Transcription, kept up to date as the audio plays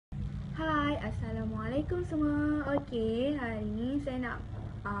Hai, Assalamualaikum semua. Okey, hari ni saya nak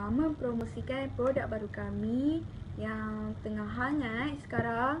mempromosikan produk baru kami yang tengah hangat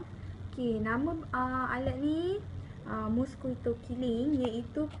sekarang. Okey, nama alat ni Mosquito killing,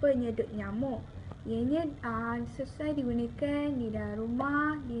 iaitu penyedot nyamuk. Ianya selesai digunakan di dalam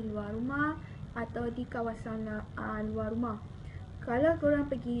rumah, di luar rumah atau di kawasan luar rumah. Kalau korang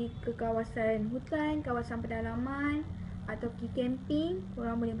pergi ke kawasan hutan, kawasan pedalaman atau pergi camping,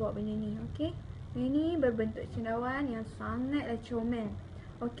 korang boleh bawa benda ni, okey. Ini berbentuk cendawan yang sangatlah comel.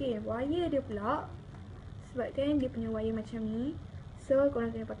 Okey, wire dia pula, sebabkan dia punya wire macam ni, so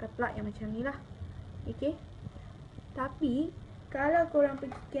korang kena pakai plug yang macam ni lah. Okey. Tapi kalau korang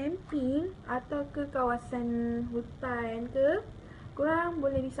pergi camping atau ke kawasan hutan ke, korang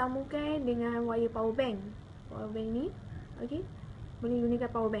boleh disambungkan dengan wire power bank. Power bank ni, okey, boleh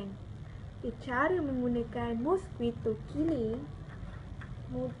gunakan power bank. Okay, cara menggunakan Mosquito killing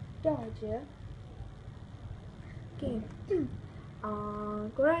mudah je. Okay.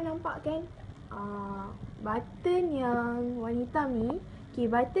 Korang nampak kan button yang warna hitam ni. Okay,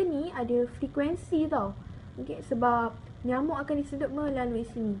 button ni ada frekuensi tau. Okay, sebab nyamuk akan disedut melalui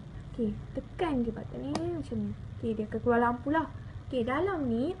sini. Okay, tekan je button ni macam ni. Okay, dia akan keluar lampu lah. Okay, dalam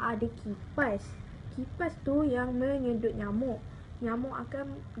ni ada kipas. Kipas tu yang menyedut nyamuk. Nyamuk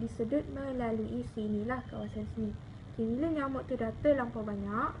akan disedut melalui sinilah, kawasan sini. Okay, bila nyamuk tu dah terlampau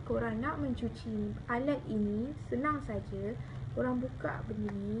banyak, korang nak mencuci alat ini, senang saja. Korang buka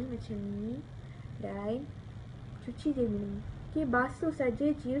benda ni macam ni dan cuci je benda ni. Okay, basuh saja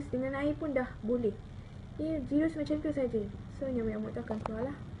jirus dengan air pun dah boleh. Okay, jirus macam tu saja. So nyamuk-nyamuk tu akan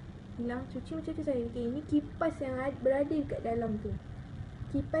keluar lah. Hilang, cuci macam tu saja. Okay, ini kipas yang berada dekat dalam tu.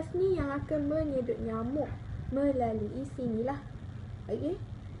 Kipas ni yang akan menyedut nyamuk melalui sinilah. Okay.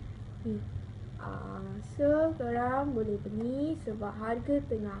 So korang boleh beli sebab harga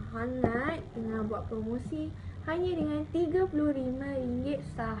tengah hangat, tengah buat promosi hanya dengan RM35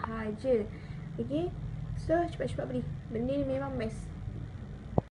 sahaja. Okay. So cepat-cepat beli. Benda ni memang best.